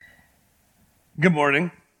Good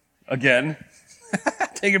morning, again.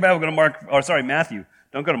 Take it back, we're going to Matthew.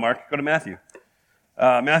 Don't go to Mark, go to Matthew.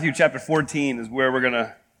 Matthew chapter 14 is where we're going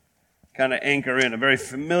to kind of anchor in. A very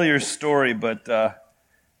familiar story, but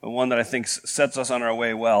one that I think sets us on our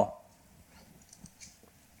way well.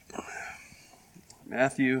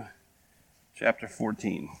 Matthew chapter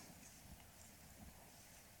 14.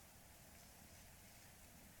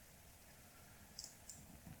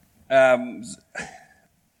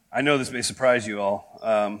 I know this may surprise you all.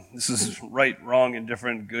 This is right, wrong,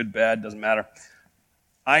 indifferent, good, bad, doesn't matter.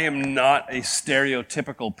 I am not a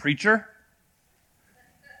stereotypical preacher.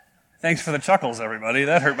 Thanks for the chuckles, everybody.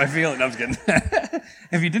 That hurt my feelings. No, I'm just kidding.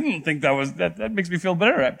 If you didn't think that makes me feel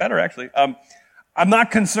better actually. I'm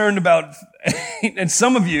not concerned about, and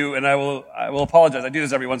some of you, and I will apologize, I do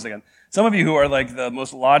this every once again. Some of you who are like the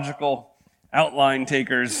most logical outline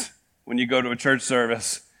takers when you go to a church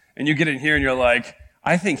service, and you get in here and you're like,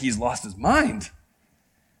 I think he's lost his mind.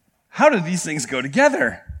 How do these things go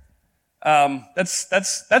together?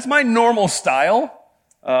 That's my normal style.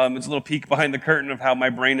 It's a little peek behind the curtain of how my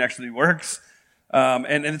brain actually works.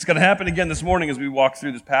 And it's going to happen again this morning as we walk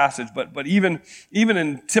through this passage. But even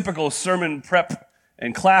in typical sermon prep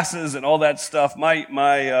and classes and all that stuff,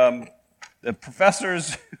 the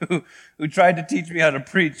professors who tried to teach me how to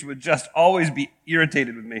preach would just always be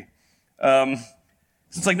irritated with me.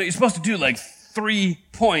 It's like, no, you're supposed to do like 3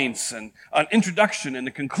 points and an introduction and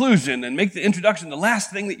a conclusion and make the introduction the last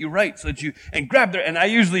thing that you write so that and I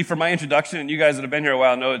usually, for my introduction, and you guys that have been here a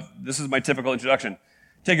while know this is my typical introduction.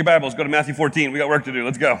 Take your Bibles, go to Matthew 14. We got work to do.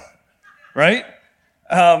 Let's go. Right?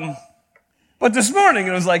 But this morning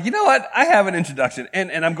it was like, you know what? I have an introduction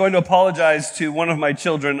and I'm going to apologize to one of my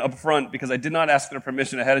children up front because I did not ask their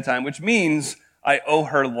permission ahead of time, which means I owe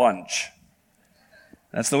her lunch.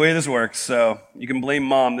 That's the way this works, so you can blame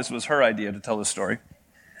Mom. This was her idea to tell this story.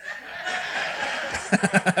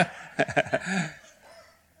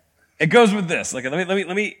 It goes with this. Let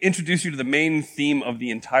me introduce you to the main theme of the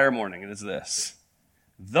entire morning, and it's this.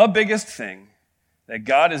 The biggest thing that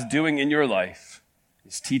God is doing in your life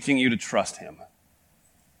is teaching you to trust Him.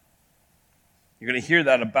 You're going to hear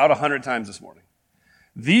that about 100 times this morning.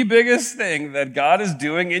 The biggest thing that God is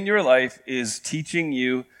doing in your life is teaching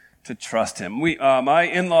you to trust Him. My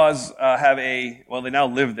in-laws they now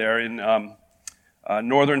live there in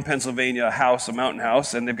northern Pennsylvania, a mountain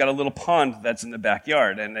house, and they've got a little pond that's in the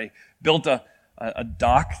backyard, and they built a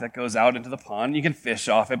dock that goes out into the pond. You can fish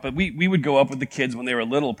off it, but we would go up with the kids when they were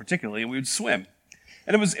little, particularly, and we would swim.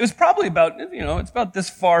 And it was probably about, it's about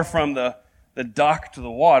this far from the dock to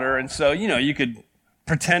the water, and so, you could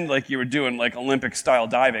pretend like you were doing like Olympic-style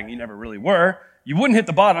diving. You never really were. You wouldn't hit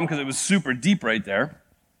the bottom because it was super deep right there.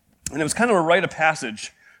 And it was kind of a rite of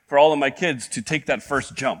passage for all of my kids to take that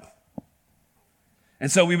first jump. And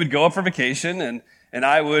so we would go up for vacation, and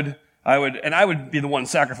I would be the one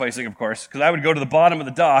sacrificing, of course, because I would go to the bottom of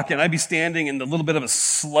the dock, and I'd be standing in the little bit of a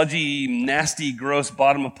sludgy, nasty, gross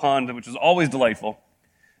bottom of pond, which was always delightful.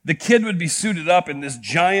 The kid would be suited up in this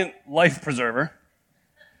giant life preserver,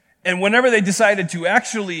 and whenever they decided to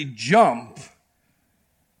actually jump,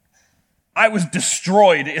 I was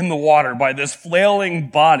destroyed in the water by this flailing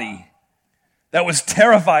body that was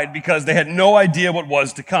terrified because they had no idea what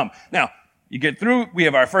was to come. Now, you get through, we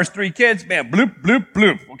have our first 3 kids, man, bloop, bloop,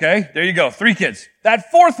 bloop, okay? There you go, 3 kids. That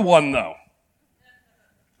 4th one, though,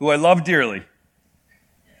 who I love dearly,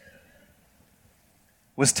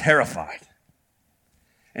 was terrified.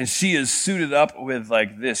 And she is suited up with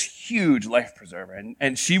like this huge life preserver.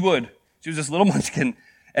 And she was this little munchkin.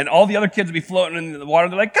 And all the other kids would be floating in the water.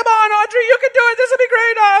 They're like, come on, Audrey, you can do it. This will be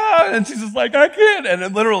great. Ah. And she's just like, I can't. And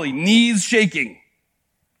then literally knees shaking,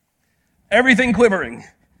 everything quivering,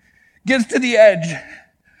 gets to the edge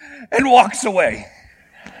and walks away.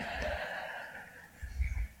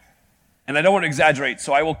 And I don't want to exaggerate,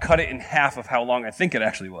 so I will cut it in half of how long I think it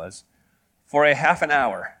actually was. For a half an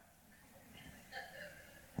hour.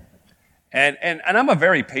 And I'm a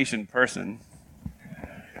very patient person.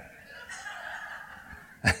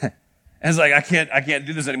 And it's like, I can't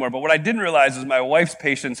do this anymore. But what I didn't realize is my wife's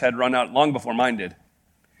patience had run out long before mine did.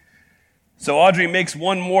 So Audrey makes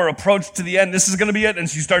one more approach to the end. This is going to be it. And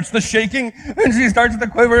she starts the shaking, and she starts the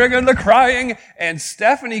quivering and the crying. And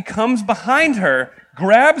Stephanie comes behind her,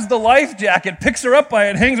 grabs the life jacket, picks her up by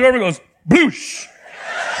it, hangs her over, and goes, bloosh.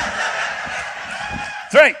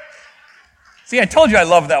 That's right. See, I told you I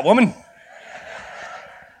love that woman.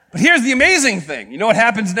 But here's the amazing thing. You know what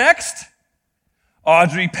happens next?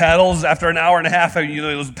 Audrey paddles after an hour and a half.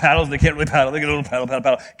 Those paddles, they can't really paddle. They get a little paddle.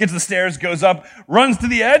 Gets to the stairs, goes up, runs to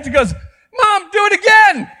the edge, goes, Mom, do it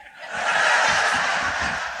again.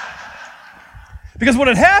 Because what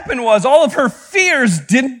had happened was all of her fears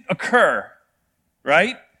didn't occur,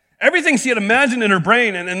 right? Everything she had imagined in her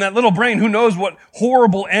brain, and in that little brain, who knows what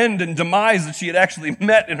horrible end and demise that she had actually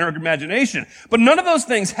met in her imagination. But none of those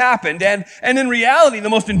things happened, and in reality, the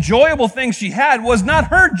most enjoyable thing she had was not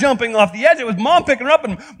her jumping off the edge, it was Mom picking her up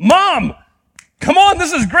and, Mom, come on,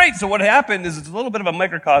 this is great. So what happened is it's a little bit of a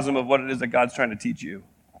microcosm of what it is that God's trying to teach you.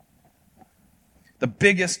 The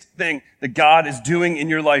biggest thing that God is doing in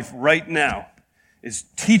your life right now is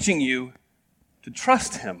teaching you to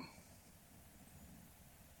trust Him.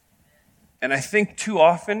 And I think too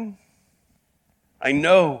often, I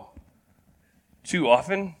know too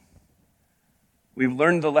often, we've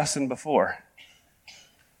learned the lesson before.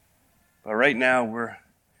 But right now, we're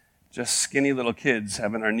just skinny little kids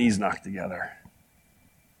having our knees knocked together.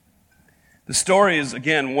 The story is,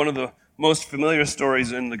 again, one of the most familiar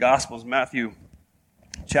stories in the Gospels, Matthew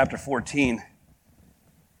chapter 14,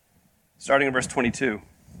 starting in verse 22.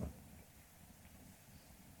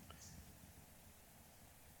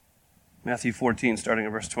 Matthew 14, starting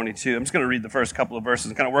in verse 22. I'm just going to read the first couple of verses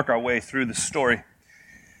and kind of work our way through this story.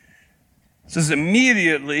 It says,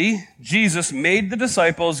 immediately Jesus made the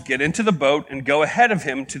disciples get into the boat and go ahead of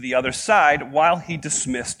him to the other side while he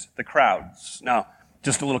dismissed the crowds. Now,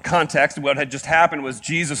 just a little context. What had just happened was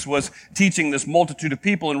Jesus was teaching this multitude of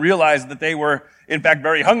people and realized that they were, in fact,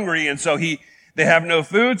 very hungry. And so they have no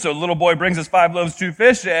food. So the little boy brings us 5 loaves, 2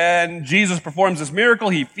 fish, and Jesus performs this miracle.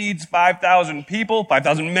 He feeds 5,000 people,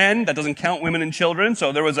 5,000 men. That doesn't count women and children.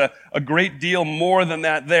 So there was a great deal more than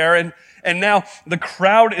that there. And now the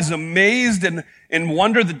crowd is amazed and in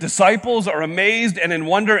wonder. The disciples are amazed and in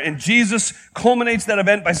wonder. And Jesus culminates that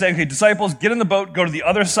event by saying, okay, disciples, get in the boat, go to the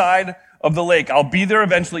other side of the lake. I'll be there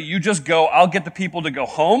eventually. You just go. I'll get the people to go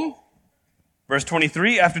home. Verse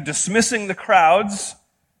 23, after dismissing the crowds,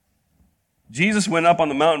 Jesus went up on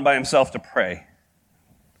the mountain by himself to pray.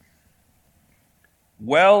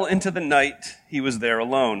 Well into the night, he was there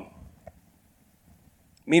alone.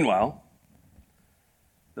 Meanwhile,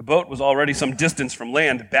 the boat was already some distance from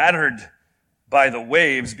land, battered by the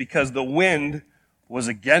waves because the wind was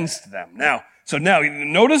against them. Now,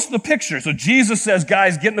 notice the picture. So Jesus says,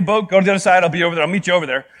 guys, get in the boat, go to the other side, I'll be over there, I'll meet you over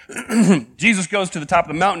there. Jesus goes to the top of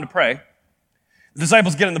the mountain to pray. The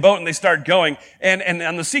disciples get in the boat and they start going. And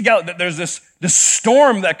on the Sea Galilee, there's this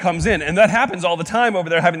storm that comes in. And that happens all the time over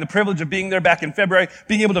there, having the privilege of being there back in February,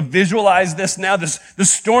 being able to visualize this now. This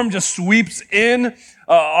storm just sweeps in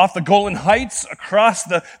off the Golan Heights across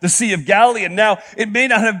the Sea of Galilee. And now it may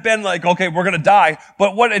not have been like, okay, we're going to die.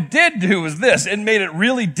 But what it did do was this. It made it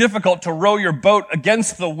really difficult to row your boat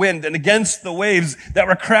against the wind and against the waves that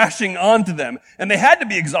were crashing onto them. And they had to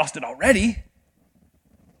be exhausted already.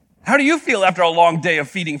 How do you feel after a long day of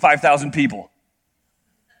feeding 5,000 people?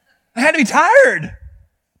 I had to be tired.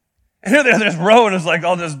 And here they're just rowing. It's like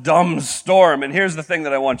all this dumb storm. And here's the thing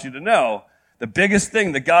that I want you to know. The biggest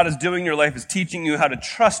thing that God is doing in your life is teaching you how to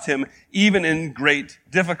trust him even in great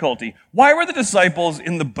difficulty. Why were the disciples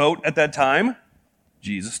in the boat at that time?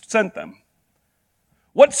 Jesus sent them.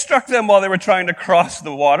 What struck them while they were trying to cross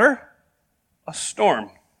the water? A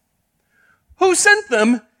storm. Who sent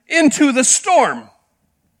them into the storm?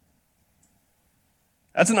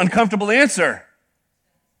 That's an uncomfortable answer.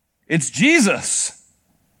 It's Jesus.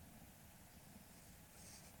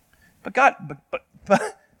 But God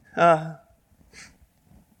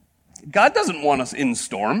doesn't want us in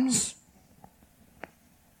storms.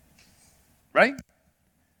 Right?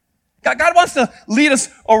 God wants to lead us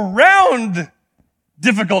around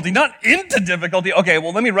difficulty, not into difficulty. Okay,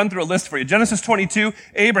 well, let me run through a list for you. Genesis 22,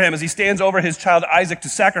 Abraham, as he stands over his child Isaac to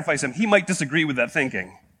sacrifice him, he might disagree with that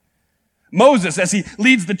thinking. Moses, as he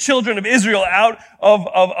leads the children of Israel out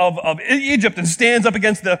of Egypt and stands up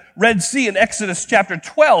against the Red Sea in Exodus chapter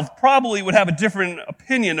 12, probably would have a different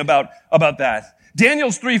opinion about that.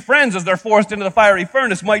 Daniel's 3 friends, as they're forced into the fiery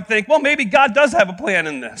furnace, might think, well, maybe God does have a plan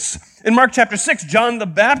in this. In Mark chapter 6, John the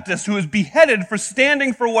Baptist, who is beheaded for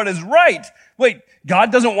standing for what is right. Wait,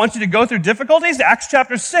 God doesn't want you to go through difficulties? Acts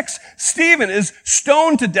chapter 6, Stephen is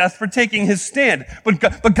stoned to death for taking his stand.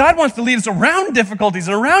 But God wants to lead us around difficulties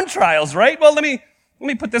and around trials, right? Well, let me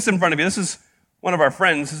put this in front of you. This is one of our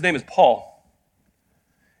friends. His name is Paul.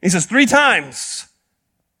 He says, 3 times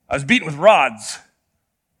I was beaten with rods.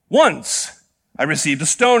 Once I received a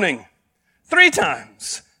stoning. 3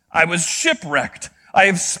 times I was shipwrecked. I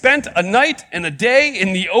have spent a night and a day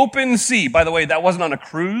in the open sea. By the way, that wasn't on a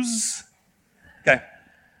cruise. Okay.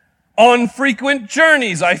 On frequent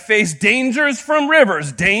journeys, I face dangers from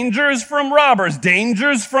rivers, dangers from robbers,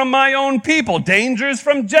 dangers from my own people, dangers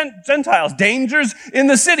from Gentiles, dangers in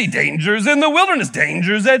the city, dangers in the wilderness,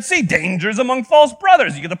 dangers at sea, dangers among false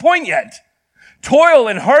brothers. You get the point yet? toil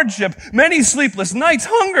and hardship, many sleepless nights,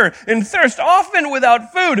 hunger and thirst, often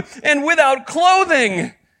without food and without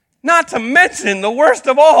clothing. Not to mention the worst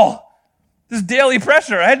of all, this daily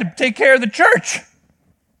pressure. I had to take care of the church.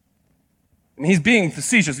 I mean, he's being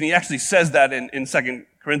facetious, and he actually says that in 2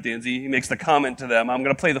 Corinthians. He makes the comment to them, I'm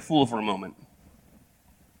going to play the fool for a moment.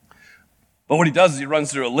 But what he does is he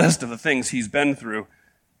runs through a list of the things he's been through.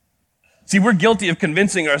 See, we're guilty of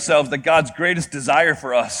convincing ourselves that God's greatest desire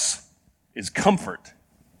for us is comfort.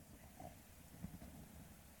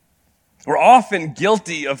 We're often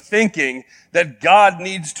guilty of thinking that God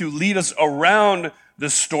needs to lead us around the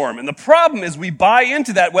storm. And the problem is we buy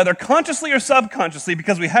into that, whether consciously or subconsciously,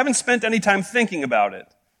 because we haven't spent any time thinking about it.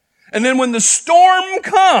 And then when the storm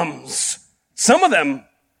comes, some of them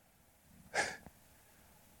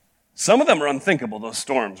are unthinkable, those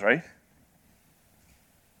storms, right?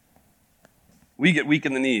 We get weak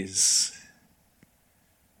in the knees.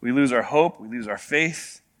 We lose our hope, we lose our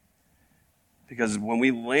faith, because when we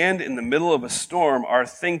land in the middle of a storm, our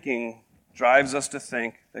thinking drives us to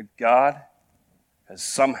think that God has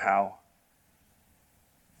somehow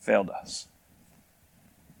failed us.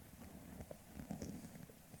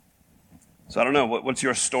 So I don't know, what's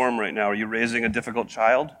your storm right now? Are you raising a difficult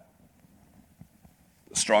child?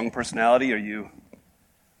 A strong personality? Are you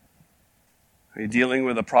dealing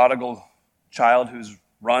with a prodigal child who's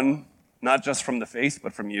run not just from the faith,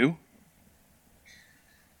 but from you?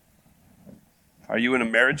 Are you in a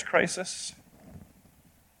marriage crisis?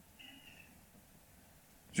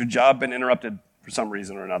 Has your job been interrupted for some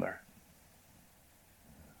reason or another?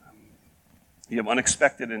 You have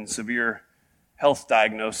unexpected and severe health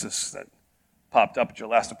diagnosis that popped up at your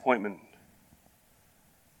last appointment.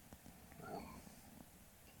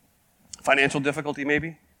 Financial difficulty,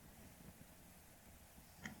 maybe?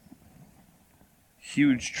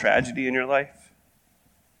 Huge tragedy in your life?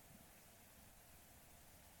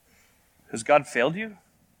 Has God failed you?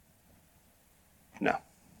 No.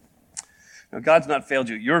 No, God's not failed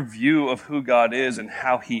you. Your view of who God is and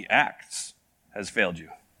how he acts has failed you.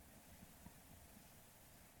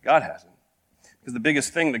 God hasn't. Because the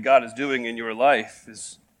biggest thing that God is doing in your life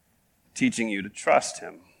is teaching you to trust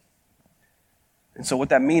him. And so what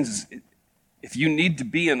that means is if you need to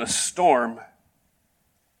be in a storm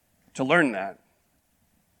to learn that,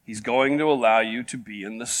 he's going to allow you to be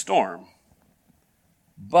in the storm.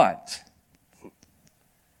 But the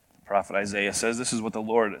prophet Isaiah says, this is what the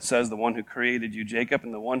Lord says, the one who created you, Jacob,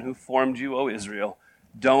 and the one who formed you, O Israel.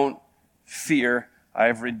 Don't fear, I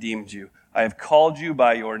have redeemed you. I have called you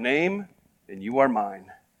by your name, and you are mine.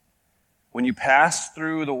 When you pass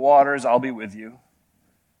through the waters, I'll be with you.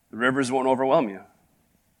 The rivers won't overwhelm you.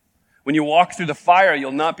 When you walk through the fire,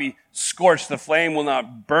 you'll not be scorched. The flame will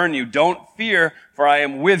not burn you. Don't fear, for I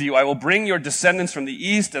am with you. I will bring your descendants from the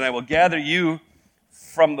east, and I will gather you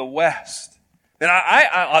from the west. And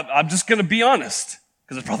I'm just going to be honest,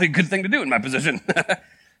 because it's probably a good thing to do in my position.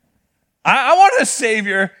 I want a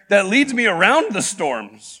Savior that leads me around the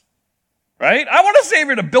storms, right? I want a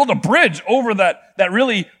Savior to build a bridge over that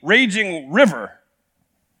really raging river.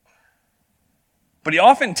 But he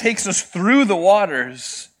often takes us through the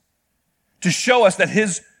waters to show us that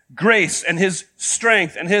his grace and his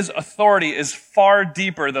strength and his authority is far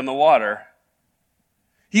deeper than the water.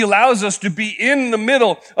 He allows us to be in the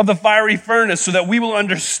middle of the fiery furnace so that we will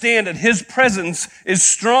understand that his presence is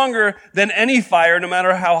stronger than any fire, no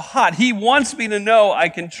matter how hot. He wants me to know I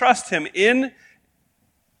can trust him in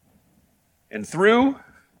and through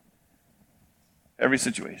every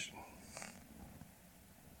situation.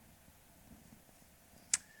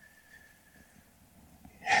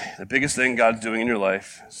 The biggest thing God's doing in your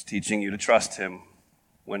life is teaching you to trust him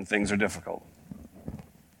when things are difficult.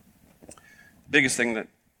 The biggest thing that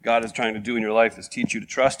God is trying to do in your life is teach you to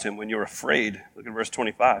trust him when you're afraid. Look at verse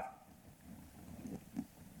 25.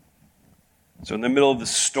 So in the middle of the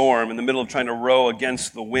storm, in the middle of trying to row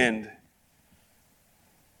against the wind,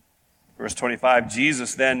 verse 25,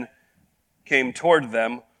 Jesus then came toward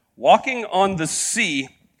them, walking on the sea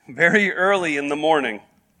very early in the morning.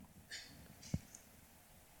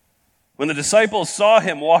 When the disciples saw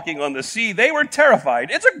him walking on the sea, they were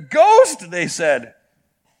terrified. It's a ghost, they said,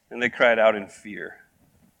 and they cried out in fear.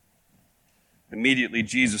 Immediately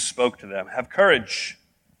Jesus spoke to them, have courage.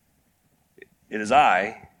 It is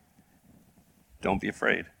I. Don't be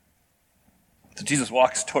afraid. So Jesus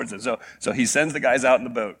walks towards them. So he sends the guys out in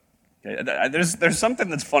the boat. Okay, there's something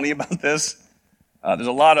that's funny about this. There's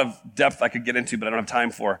a lot of depth I could get into, but I don't have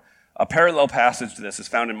time for. A parallel passage to this is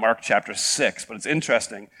found in Mark chapter 6, but it's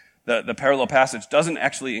interesting the parallel passage doesn't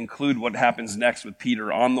actually include what happens next with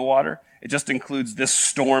Peter on the water. It just includes this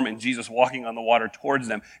storm and Jesus walking on the water towards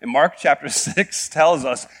them. And Mark chapter 6 tells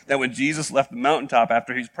us that when Jesus left the mountaintop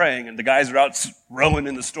after he's praying and the guys are out rowing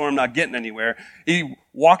in the storm, not getting anywhere, he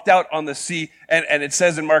walked out on the sea, and it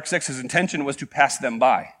says in Mark 6 his intention was to pass them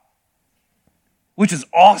by, which is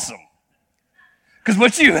awesome. Because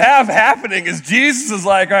what you have happening is Jesus is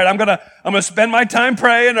like, all right, I'm gonna spend my time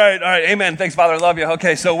praying. All right, amen. Thanks, Father, I love you.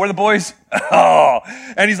 Okay, so where are the boys? Oh,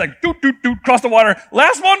 and he's like, doot, cross the water.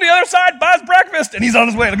 Last one to the other side, buys breakfast, and he's on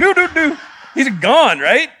his way. Like, do. He's gone,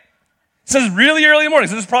 right? It says really early in the morning.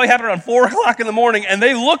 So this probably happened around 4 o'clock in the morning, and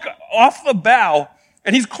they look off the bow,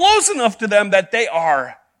 and he's close enough to them that they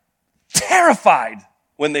are terrified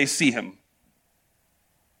when they see him.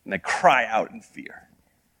 And they cry out in fear.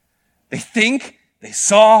 They think they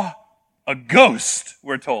saw a ghost,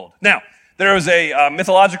 we're told. Now, there was a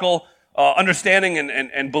mythological understanding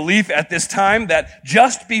and belief at this time that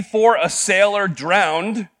just before a sailor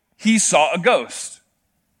drowned, he saw a ghost.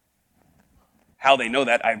 How they know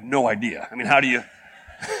that, I have no idea. I mean, how do you...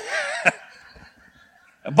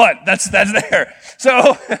 But that's there.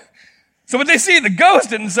 So when they see the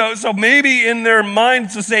ghost, and so maybe in their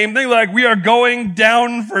minds the same thing, like, we are going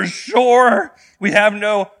down for shore. We have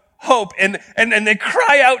no hope. And they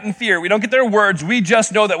cry out in fear. We don't get their words. We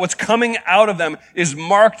just know that what's coming out of them is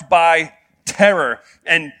marked by terror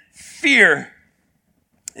and fear.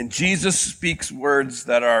 And Jesus speaks words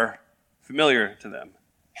that are familiar to them.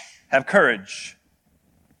 Have courage.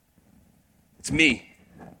 It's me.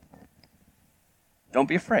 Don't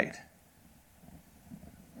be afraid.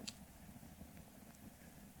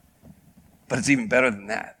 But it's even better than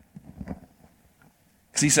that.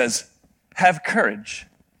 Because he says, have courage.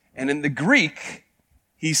 And in the Greek,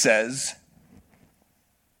 he says,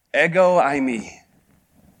 ego eimi,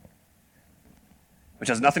 which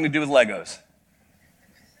has nothing to do with Legos.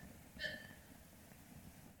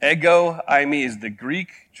 Ego eimi is the Greek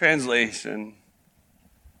translation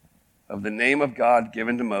of the name of God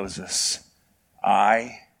given to Moses.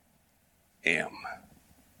 I am.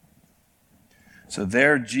 So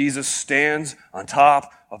there Jesus stands on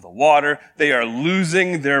top of the water. They are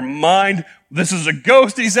losing their mind. This is a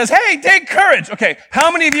ghost. And he says, hey, take courage. Okay,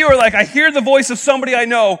 how many of you are like, I hear the voice of somebody I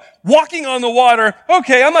know walking on the water.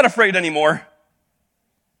 Okay, I'm not afraid anymore.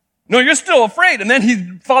 No, you're still afraid. And then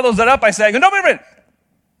he follows that up by saying, don't be afraid.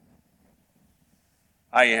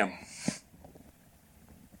 I am.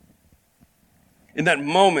 In that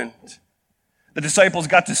moment, the disciples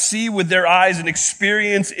got to see with their eyes and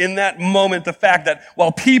experience in that moment the fact that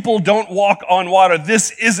while people don't walk on water,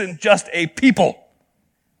 this isn't just a people.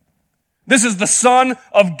 This is the Son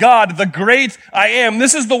of God, the great I am.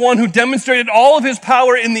 This is the one who demonstrated all of his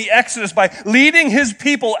power in the Exodus by leading his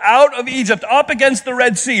people out of Egypt, up against the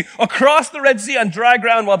Red Sea, across the Red Sea on dry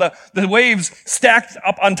ground while the waves stacked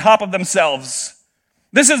up on top of themselves.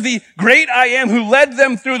 This is the great I am who led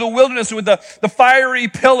them through the wilderness with the fiery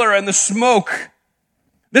pillar and the smoke.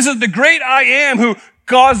 This is the great I am who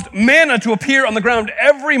caused manna to appear on the ground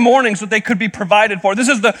every morning so that they could be provided for. This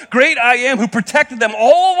is the great I am who protected them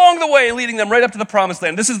all along the way, leading them right up to the promised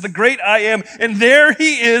land. This is the great I am, and there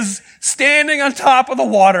he is standing on top of the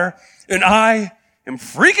water, and I am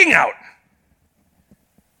freaking out.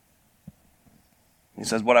 He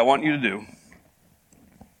says, what I want you to do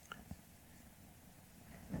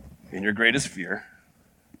in your greatest fear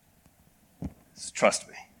is trust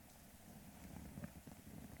me.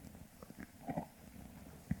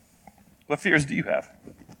 What fears do you have?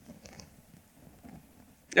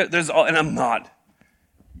 And I'm not,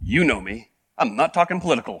 you know me, I'm not talking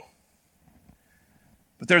political.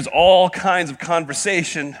 But there's all kinds of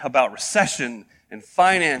conversation about recession and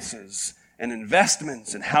finances and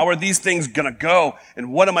investments and how are these things going to go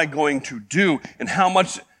and what am I going to do and how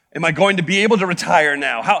much am I going to be able to retire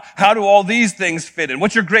now? How do all these things fit in?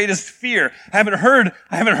 What's your greatest fear? I haven't heard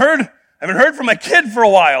from my kid for a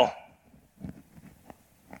while.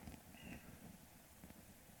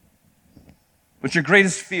 What's your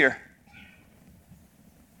greatest fear?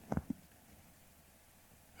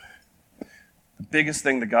 The biggest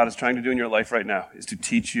thing that God is trying to do in your life right now is to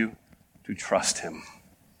teach you to trust him.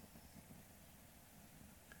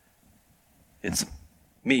 It's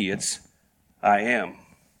me. It's I am.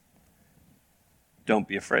 Don't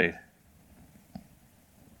be afraid.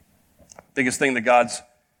 Biggest thing that God's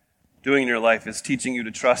doing in your life is teaching you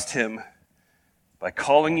to trust him by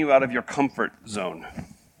calling you out of your comfort zone.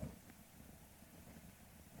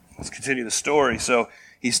 Let's continue the story. So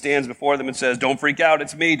he stands before them and says, don't freak out,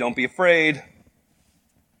 it's me, don't be afraid.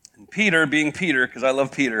 And Peter, being Peter, because I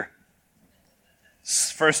love Peter,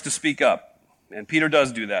 first to speak up. And Peter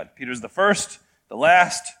does do that. Peter's the first, the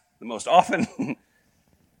last, the most often.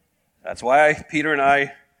 That's why Peter and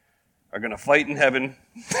I are going to fight in heaven,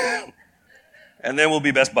 and then we'll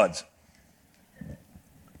be best buds.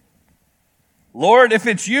 Lord, if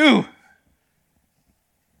it's you,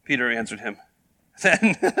 Peter answered him,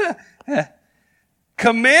 then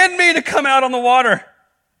command me to come out on the water.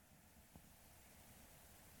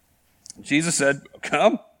 Jesus said,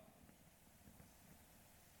 come.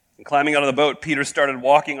 And climbing out of the boat, Peter started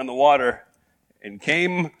walking on the water and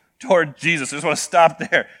came toward Jesus. I just want to stop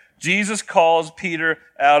there. Jesus calls Peter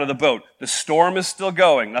out of the boat. The storm is still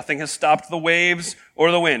going. Nothing has stopped the waves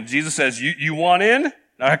or the wind. Jesus says, you want in? All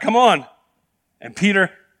right, come on. And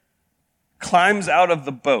Peter climbs out of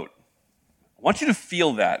the boat. I want you to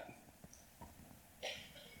feel that.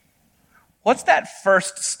 What's that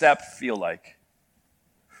first step feel like?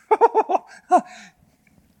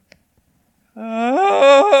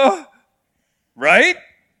 Right?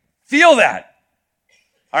 Feel that.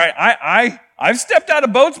 All right, I've stepped out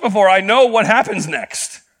of boats before. I know what happens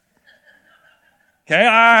next.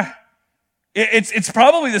 Okay, it's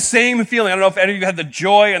probably the same feeling. I don't know if any of you had the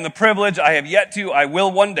joy and the privilege. I have yet to. I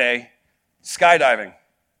will one day. Skydiving.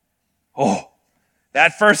 Oh,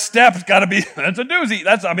 that first step's got to be, that's a doozy.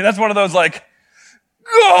 That's one of those like,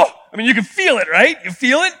 oh, you can feel it, right? You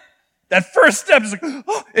feel it? That first step is like,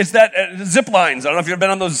 oh, it's that zip lines. I don't know if you've been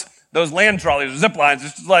on those land trolleys or zip lines.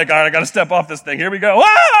 It's just like, all right, I got to step off this thing. Here we go.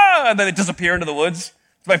 Ah! And then they disappear into the woods.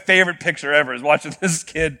 It's my favorite picture ever is watching this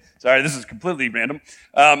kid. Sorry, this is completely random.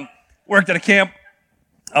 Worked at a camp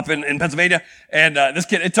up in Pennsylvania. And this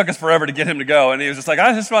kid, it took us forever to get him to go. And he was just like,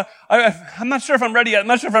 I'm not sure if I'm ready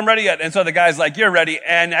yet. And so the guy's like, you're ready.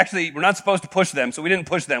 And actually, we're not supposed to push them. So we didn't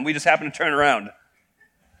push them. We just happened to turn around.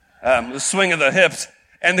 The swing of the hips.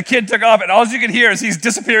 And the kid took off, and all you can hear is he's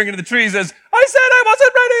disappearing into the trees as, I said I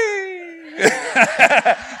wasn't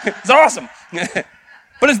ready. It's awesome.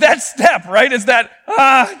 But it's that step, right? It's that,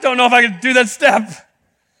 don't know if I can do that step.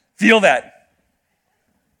 Feel that.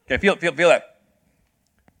 Okay, feel that.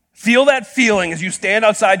 Feel that feeling as you stand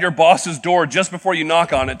outside your boss's door just before you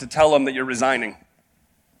knock on it to tell them that you're resigning.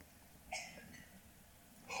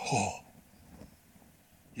 Oh.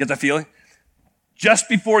 You get that feeling? Just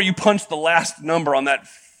before you punch the last number on that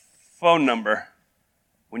phone number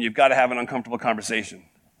when you've got to have an uncomfortable conversation.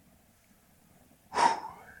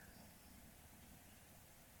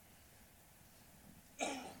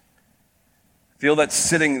 Feel that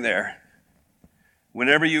sitting there.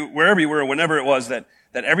 Wherever you were, whenever it was that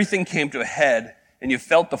everything came to a head and you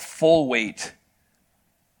felt the full weight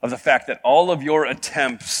of the fact that all of your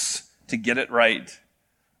attempts to get it right,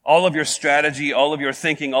 all of your strategy, all of your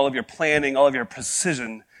thinking, all of your planning, all of your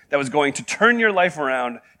precision that was going to turn your life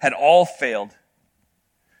around had all failed.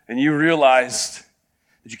 And you realized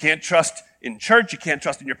that you can't trust in church, you can't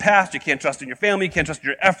trust in your past, you can't trust in your family, you can't trust in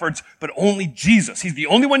your efforts, but only Jesus. He's the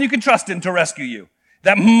only one you can trust in to rescue you.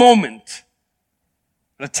 That moment,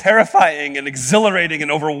 a terrifying and exhilarating and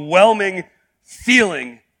overwhelming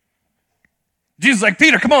feeling. Jesus is like,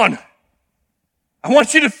 Peter, come on. I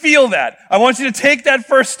want you to feel that. I want you to take that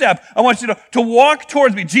first step. I want you to walk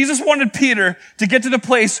towards me. Jesus wanted Peter to get to the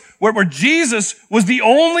place where Jesus was the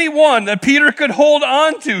only one that Peter could hold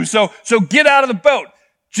on to. So get out of the boat.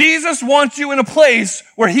 Jesus wants you in a place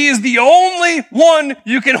where he is the only one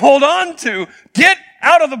you can hold on to. Get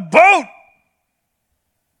out of the boat.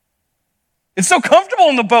 It's so comfortable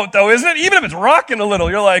in the boat though, isn't it? Even if it's rocking a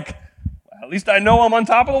little, you're like, well, at least I know I'm on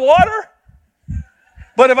top of the water.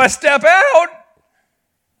 But if I step out,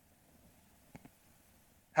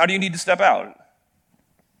 how do you need to step out?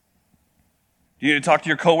 Do you need to talk to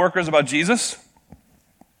your coworkers about Jesus?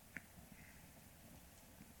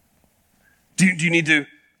 Do you need to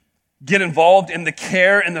get involved in the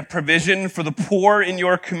care and the provision for the poor in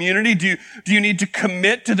your community? Do you need to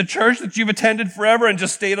commit to the church that you've attended forever and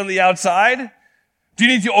just stayed on the outside? Do you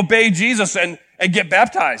need to obey Jesus and get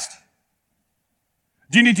baptized?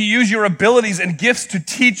 Do you need to use your abilities and gifts to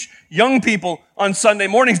teach young people on Sunday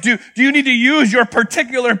mornings? Do you need to use your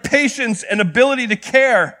particular patience and ability to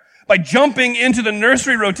care by jumping into the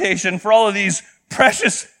nursery rotation for all of these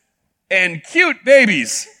precious and cute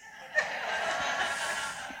babies?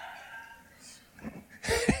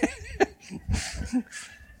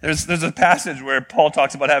 There's a passage where Paul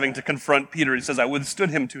talks about having to confront Peter. He says, I withstood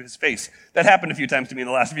him to his face. That happened a few times to me in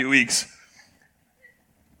the last few weeks.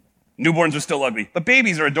 Newborns are still ugly, but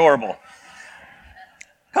babies are adorable.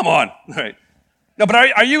 Come on. All right. No, but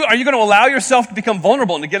are you going to allow yourself to become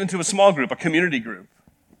vulnerable and to get into a small group, a community group?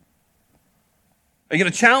 Are you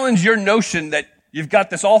going to challenge your notion that you've got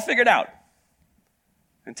this all figured out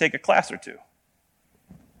and take a class or two?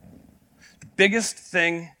 The biggest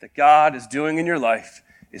thing that God is doing in your life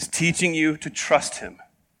is teaching you to trust him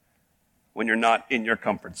when you're not in your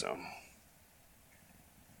comfort zone.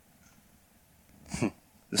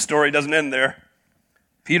 The story doesn't end there.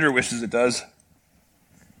 Peter wishes it does.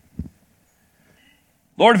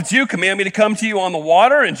 Lord, if it's you, command me to come to you on the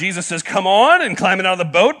water. And Jesus says, come on. And climbing out of the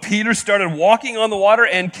boat, Peter started walking on the water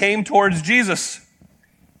and came towards Jesus.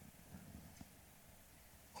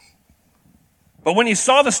 But when he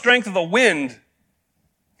saw the strength of the wind,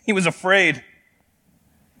 he was afraid.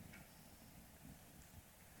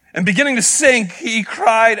 And beginning to sink, he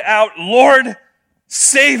cried out, Lord,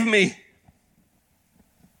 save me.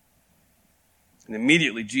 And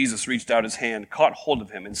immediately Jesus reached out his hand, caught hold of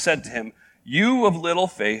him, and said to him, you of little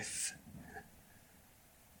faith,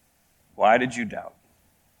 why did you doubt?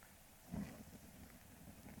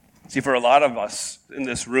 See, for a lot of us in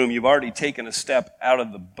this room, you've already taken a step out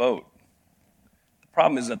of the boat. The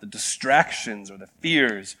problem is that the distractions or the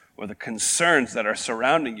fears or the concerns that are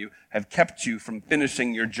surrounding you have kept you from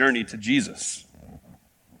finishing your journey to Jesus.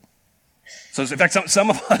 So in fact, some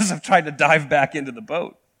of us have tried to dive back into the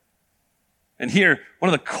boat. And here, one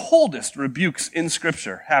of the coldest rebukes in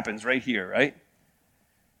Scripture happens right here, right?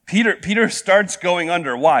 Peter starts going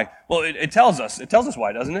under. Why? Well, it tells us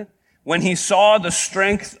why, doesn't it? When he saw the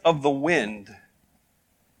strength of the wind.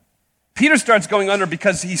 Peter starts going under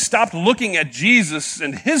because he stopped looking at Jesus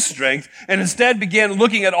and his strength and instead began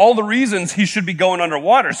looking at all the reasons he should be going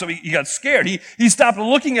underwater. So he got scared. He stopped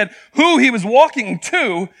looking at who he was walking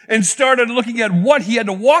to and started looking at what he had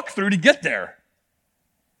to walk through to get there.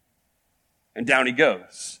 And down he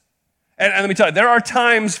goes. And let me tell you, there are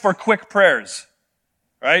times for quick prayers,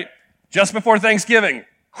 right? Just before Thanksgiving,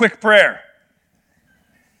 quick prayer.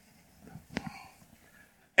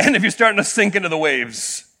 And if you're starting to sink into the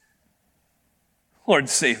waves, Lord,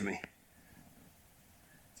 save me.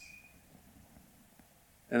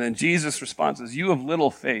 And then Jesus' response is, you of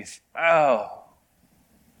little faith. Oh.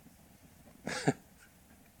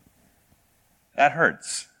 That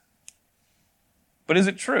hurts. But is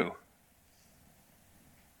it true?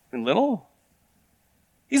 And little?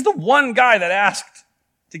 He's the one guy that asked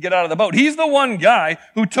to get out of the boat. He's the one guy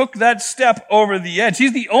who took that step over the edge.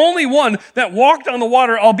 He's the only one that walked on the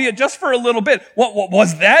water, albeit just for a little bit. What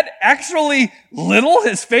was that actually little?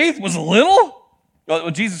 His faith was little? Well,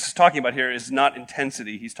 what Jesus is talking about here is not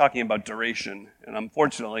intensity. He's talking about duration. And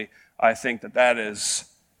unfortunately, I think that is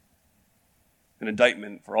an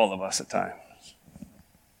indictment for all of us at times.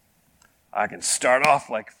 I can start off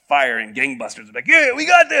like fire and gangbusters. Like, yeah, we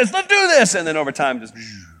got this. Let's do this. And then over time, just...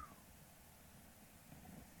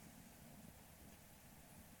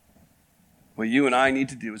 What you and I need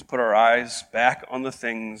to do is put our eyes back on the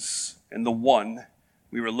things and the one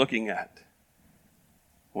we were looking at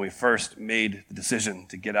when we first made the decision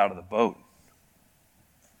to get out of the boat.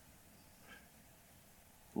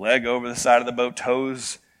 Leg over the side of the boat,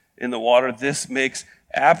 toes in the water. This makes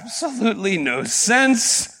absolutely no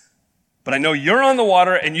sense. But I know you're on the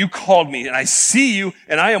water and you called me and I see you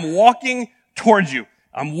and I am walking towards you.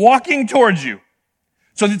 I'm walking towards you.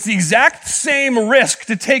 So it's the exact same risk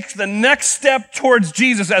to take the next step towards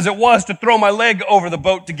Jesus as it was to throw my leg over the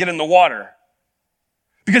boat to get in the water.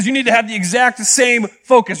 Because you need to have the exact same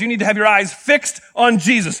focus. You need to have your eyes fixed on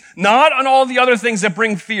Jesus, not on all the other things that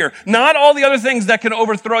bring fear, not all the other things that can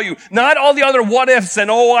overthrow you, not all the other what ifs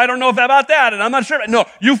and, oh, I don't know about that and I'm not sure. No,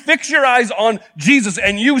 you fix your eyes on Jesus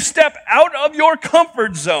and you step out of your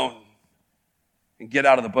comfort zone and get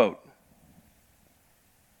out of the boat.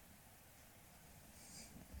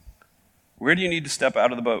 Where do you need to step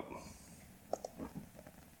out of the boat?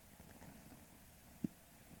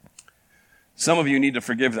 Some of you need to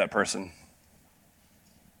forgive that person.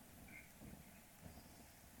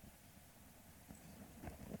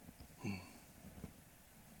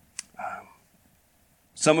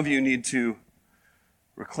 Some of you need to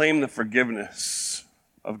reclaim the forgiveness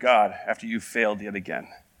of God after you've failed yet again.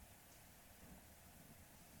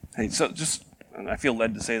 Hey, and I feel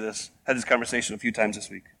led to say this. I had this conversation a few times this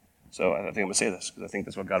week. So I think I'm going to say this because I think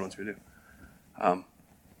that's what God wants me to do.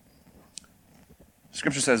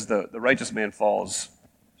 Scripture says the righteous man falls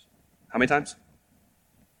how many times?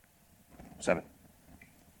 7.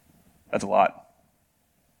 That's a lot.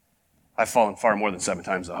 I've fallen far more than 7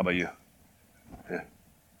 times, though. How about you? Yeah.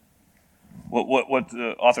 What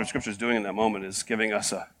the author of Scripture is doing in that moment is giving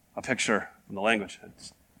us a picture from the language.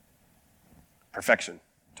 It's perfection,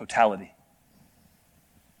 totality.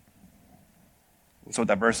 And so what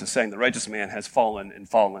that verse is saying, the righteous man has fallen and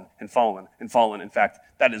fallen and fallen and fallen. In fact,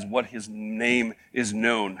 that is what his name is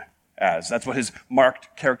known as. That's what his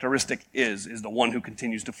marked characteristic is the one who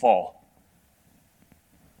continues to fall.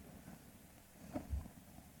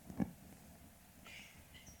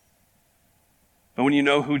 But when you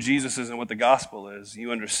know who Jesus is and what the gospel is,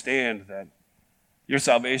 you understand that your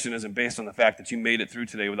salvation isn't based on the fact that you made it through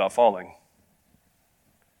today without falling.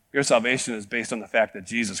 Your salvation is based on the fact that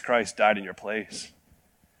Jesus Christ died in your place.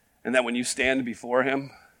 And that when you stand before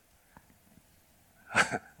him,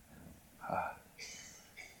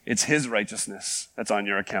 it's his righteousness that's on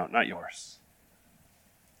your account, not yours.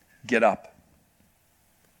 Get up.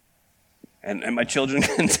 And my children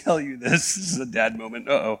can tell you this. This is a dad moment.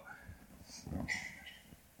 Uh-oh.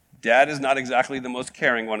 Dad is not exactly the most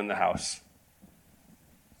caring one in the house.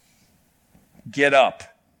 Get up.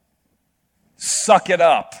 Suck it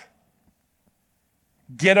up.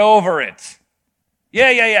 Get over it.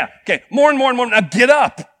 Yeah. Okay, more. Now get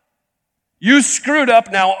up. You screwed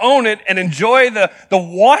up, now own it and enjoy the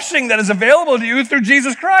washing that is available to you through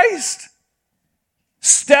Jesus Christ.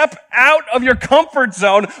 Step out of your comfort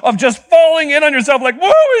zone of just falling in on yourself like,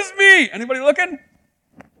 woe is me. Anybody looking?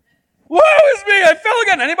 Woe is me. I fell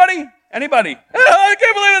again. Anybody? Oh, I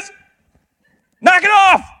can't believe this. Knock it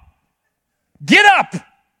off. Get up.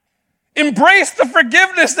 Embrace the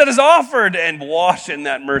forgiveness that is offered and wash in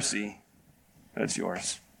that mercy that's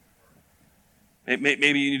yours.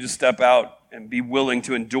 Maybe you need to step out and be willing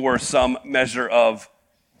to endure some measure of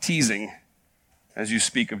teasing as you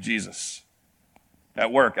speak of Jesus.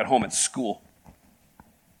 At work, at home, at school.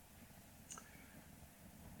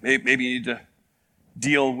 Maybe you need to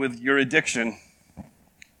deal with your addiction,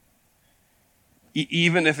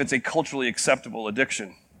 even if it's a culturally acceptable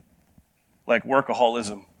addiction, like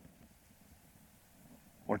workaholism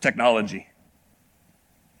or technology.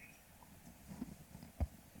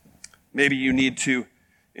 Maybe you need to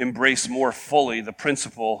embrace more fully the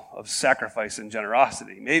principle of sacrifice and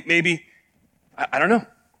generosity. Maybe, I don't know.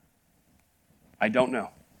 I don't know.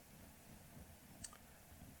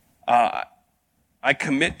 I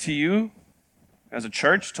commit to you as a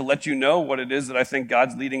church to let you know what it is that I think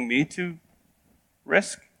God's leading me to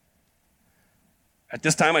risk. At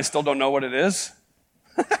this time, I still don't know what it is.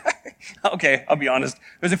 Okay, I'll be honest.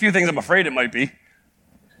 There's a few things I'm afraid it might be.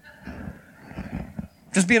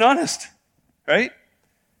 Just being honest, right?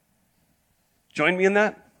 Join me in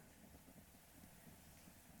that.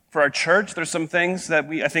 For our church, there's some things that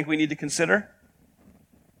I think we need to consider.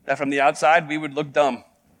 That from the outside, we would look dumb.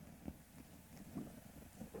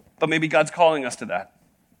 But maybe God's calling us to that.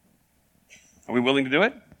 Are we willing to do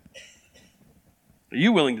it? Are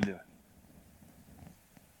you willing to do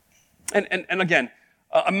it? And again,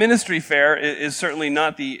 a ministry fair is certainly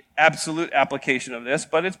not the absolute application of this,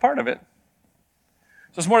 but it's part of it.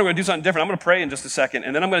 So this morning we're going to do something different. I'm going to pray in just a second,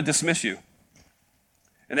 and then I'm going to dismiss you.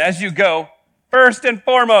 And as you go, first and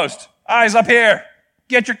foremost, eyes up here,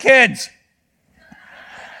 get your kids.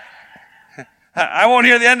 I won't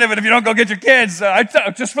hear the end of it if you don't go get your kids.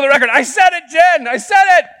 Just for the record, I said it, Jen. I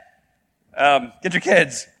said it. Get your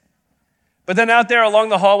kids. But then out there along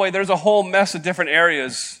the hallway, there's a whole mess of different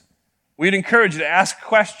areas. We'd encourage you to ask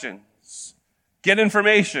questions, get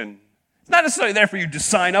information. It's not necessarily there for you to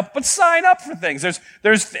sign up, but sign up for things.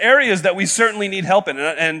 There's areas that we certainly need help in,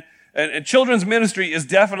 and children's ministry is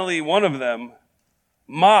definitely one of them.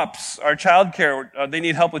 MOPS, our childcare, they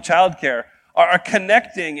need help with childcare. Our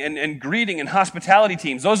connecting and greeting and hospitality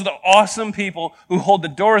teams. Those are the awesome people who hold the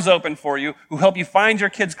doors open for you, who help you find your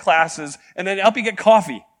kids' classes, and then help you get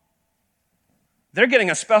coffee. They're getting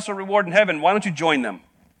a special reward in heaven. Why don't you join them?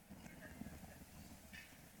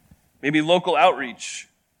 Maybe local outreach.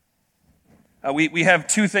 We have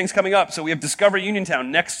two things coming up. So we have Discover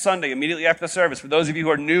Uniontown next Sunday, immediately after the service. For those of you who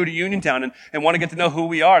are new to Uniontown and want to get to know who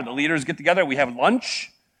we are, the leaders get together. We have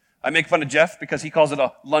lunch. I make fun of Jeff because he calls it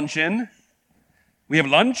a lunch-in. We have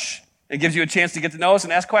lunch. It gives you a chance to get to know us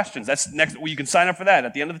and ask questions. That's next. Well, you can sign up for that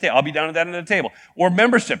at the end of the table. I'll be down at that end of the table. Or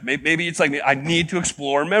membership. Maybe it's like, I need to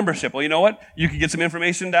explore membership. Well, you know what? You can get some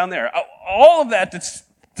information down there. All of that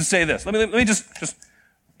to say this. Let me just,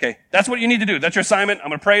 okay. That's what you need to do. That's your assignment. I'm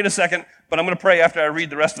going to pray in a second, but I'm going to pray after I read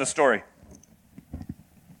the rest of the story.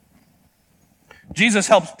 Jesus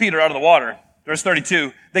helps Peter out of the water. Verse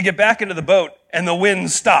 32. They get back into the boat and the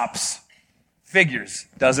wind stops. Figures,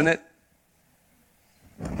 doesn't it?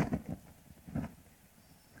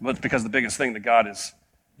 Well, it's because the biggest thing that God is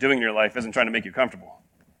doing in your life isn't trying to make you comfortable.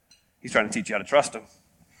 He's trying to teach you how to trust him.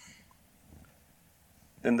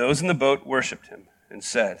 Then those in the boat worshiped him and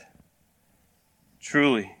said,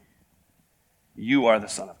 truly, you are the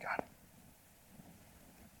Son of God.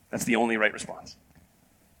 That's the only right response.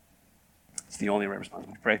 It's the only right response.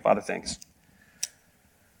 Would you pray? Father, thanks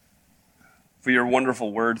for your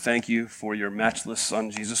wonderful word. Thank you for your matchless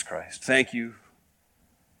Son, Jesus Christ. Thank you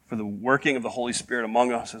for the working of the Holy Spirit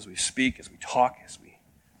among us as we speak, as we talk, as we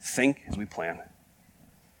think, as we plan.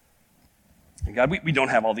 And God, we don't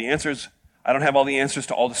have all the answers. I don't have all the answers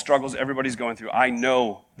to all the struggles everybody's going through. I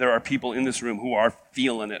know there are people in this room who are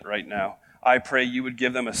feeling it right now. I pray you would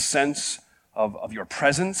give them a sense of your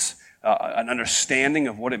presence, an understanding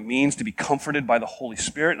of what it means to be comforted by the Holy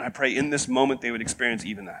Spirit. And I pray in this moment they would experience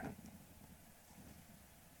even that.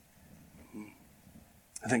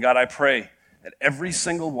 And then, God, I pray that every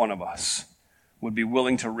single one of us would be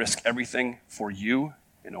willing to risk everything for you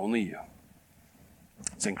and only you.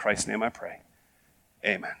 It's in Christ's name I pray.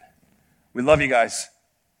 Amen. We love you guys.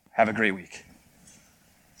 Have a great week.